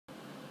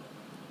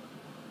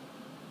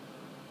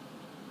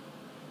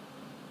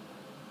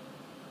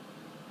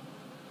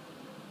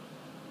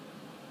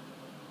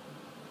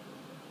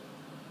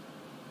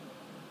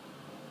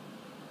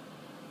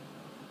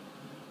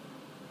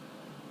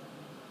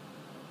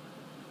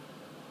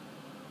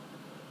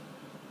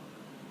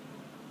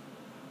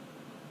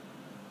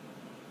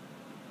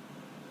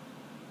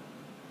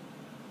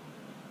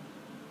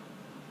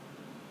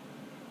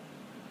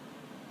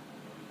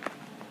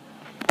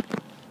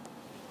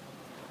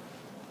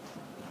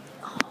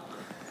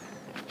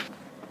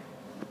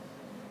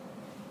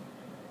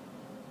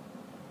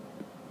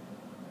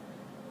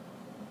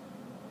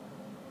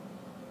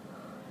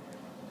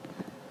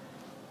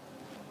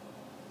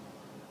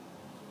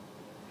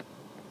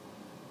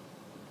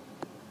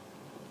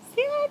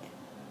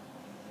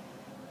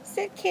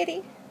Sit,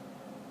 kitty.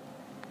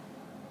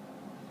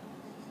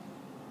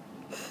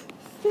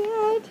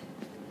 Sid.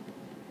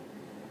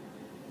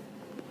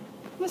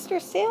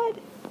 Mr. Sid.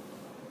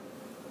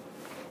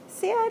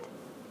 Sid.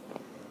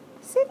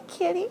 Sid,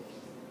 kitty.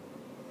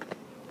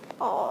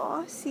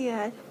 Aw,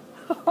 Sid.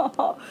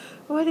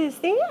 What is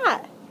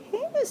that?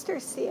 Hey,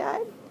 Mr.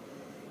 Sid.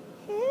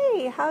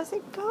 Hey, how's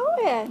it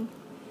going?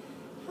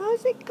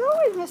 How's it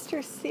going,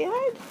 Mr.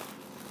 Sid?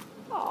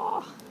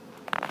 Aw.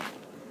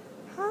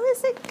 How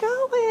is it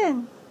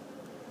going?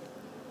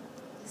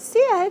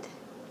 Sid?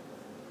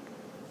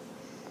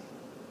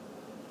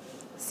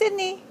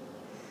 Sydney?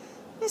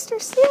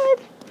 Mr. Sid?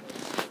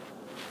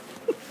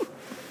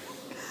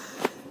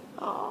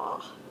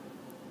 Aw.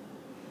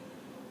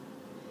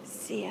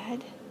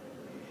 Sid?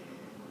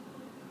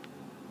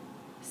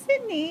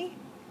 Sydney?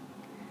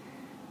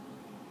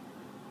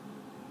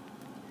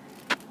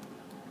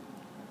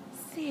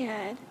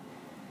 Sid?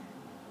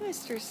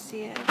 Mr.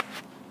 Sid?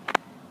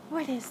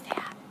 What is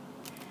that?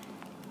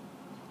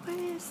 What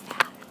is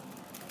that?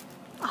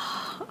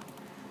 Oh.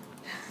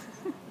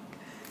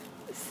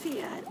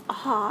 Sid.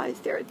 Oh, is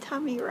there a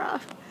tummy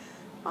rub?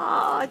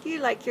 Oh, do you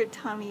like your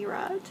tummy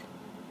rubbed?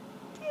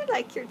 Do you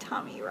like your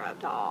tummy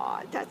rubbed?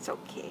 Oh, that's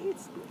okay.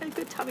 A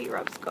good tummy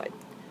rub's good.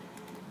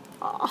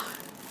 Oh.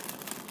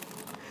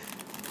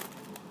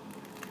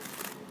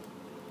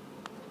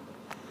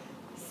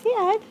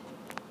 Sid?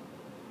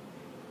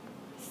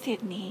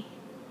 Sydney?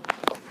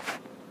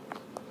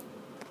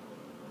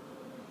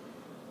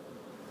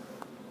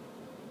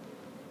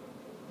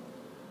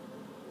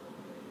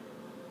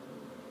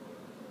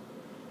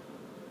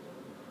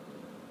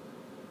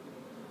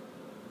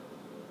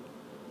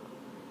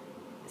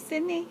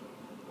 Sydney?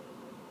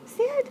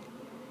 Sid?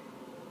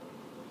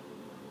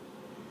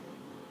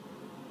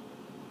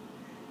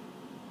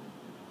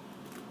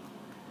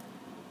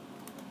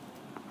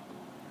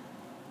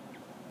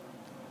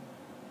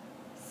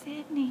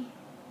 Sydney?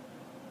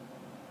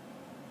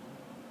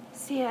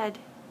 Sid?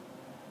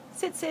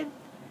 Sid?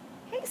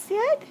 Hey, Sid?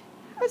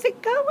 How's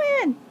it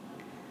going?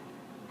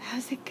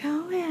 How's it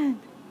going?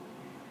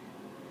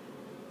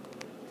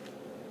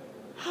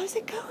 How's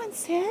it going,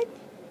 Sid?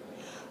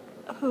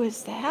 Who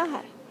is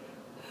that?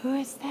 Who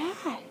is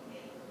that?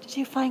 Did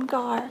you find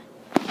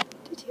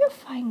Did you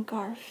find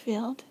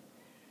Garfield?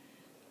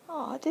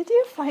 Oh, did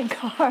you find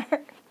Gar?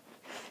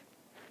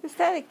 Is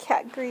that a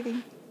cat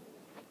greeting?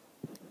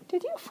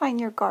 Did you find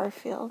your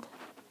Garfield?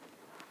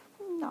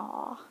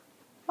 No.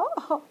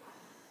 Oh,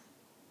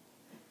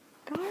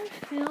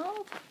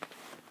 Garfield.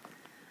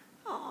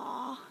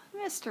 Oh,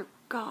 Mr.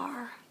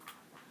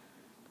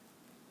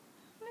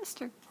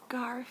 Mr.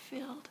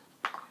 Garfield.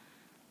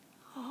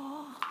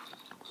 Oh.